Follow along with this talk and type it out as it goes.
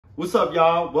What's up,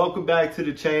 y'all? Welcome back to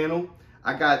the channel.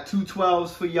 I got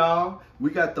 212s for y'all. We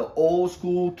got the old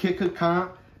school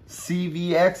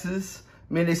KickerCVXs. I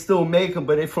mean, they still make them,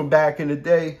 but they're from back in the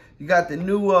day. You got the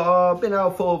newer, been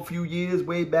out for a few years,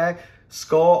 way back,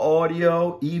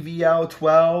 SkarEVL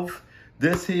 12.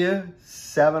 This here,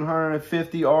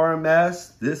 750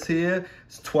 RMS. This here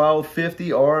is 1250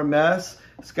 RMS.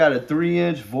 It's got a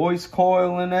 3-inch voice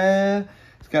coil in there.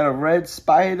 It's got a red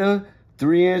spider,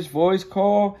 3-inch voice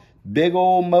coil, big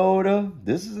old motor.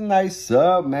 This is a nice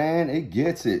sub, man. It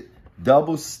gets it.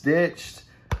 Double stitched,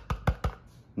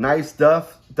 nice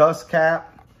dust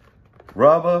cap,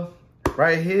 rubber.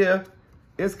 Right here,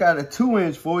 it's got a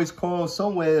 2-inch voice coil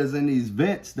somewhere in these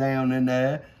vents down in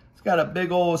there. It's got a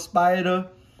big old spider,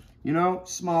 you know,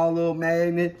 small little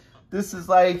magnet. This is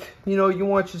like, you know, you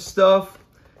want your stuff,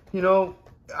 you know,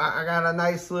 I got a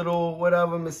nice little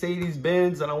whatever Mercedes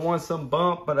Benz and I want some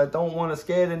bump, but I don't want to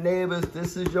scare the neighbors.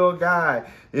 This is your guy.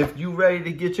 If you ready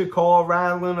to get your car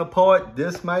rattling apart,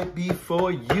 this might be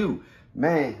for you.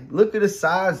 Man, look at the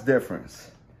size difference.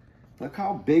 Look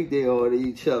how big they are to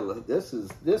each other.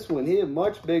 This one here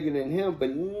much bigger than him,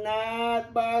 but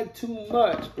not by too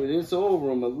much, but it's over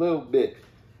him a little bit.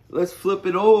 Let's flip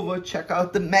it over. Check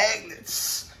out the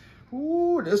magnets.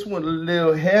 Ooh, this one a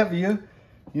little heavier,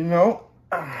 you know,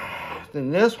 than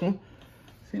this one.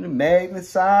 See the magnet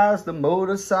size, the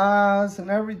motor size, and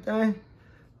everything.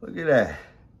 Look at that.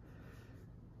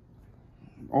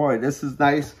 All right, this is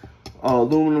nice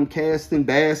aluminum casting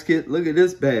basket. Look at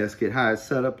this basket, how it's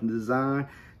set up and designed.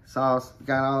 It's all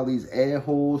got all these air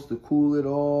holes to cool it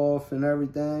off and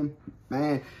everything.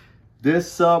 Man, this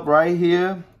sub right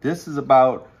here, this is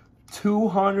about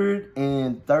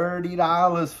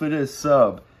 $230 for this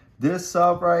sub. This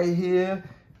sub right here,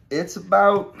 it's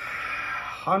about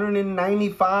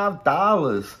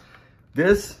 $195.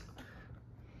 This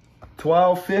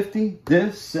 $12.50,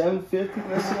 this $7.50.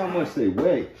 Let's see how much they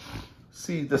weigh.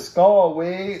 See, the Skar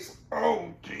weighs,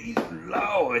 oh geez,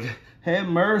 Lord, have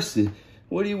mercy.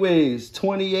 What he weighs,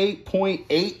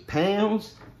 28.8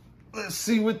 pounds. Let's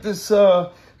see what this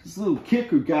little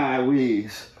kicker guy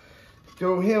weighs.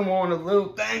 Throw him on a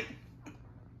little thing.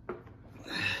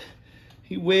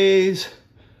 He weighs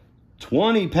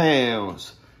 20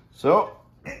 pounds. So,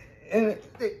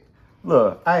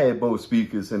 look, I had both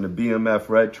speakers in the BMF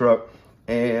red truck.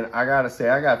 And I gotta say,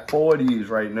 I got 4 of these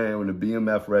right now in the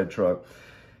BMF red truck.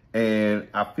 And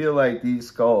I feel like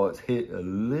these Skars hit a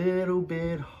little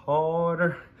bit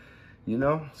harder, you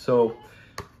know? So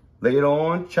later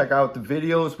on, check out the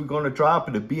videos we're gonna drop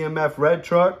in the BMF red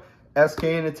truck, SK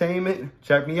Entertainment.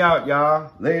 Check me out,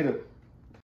 y'all. Later.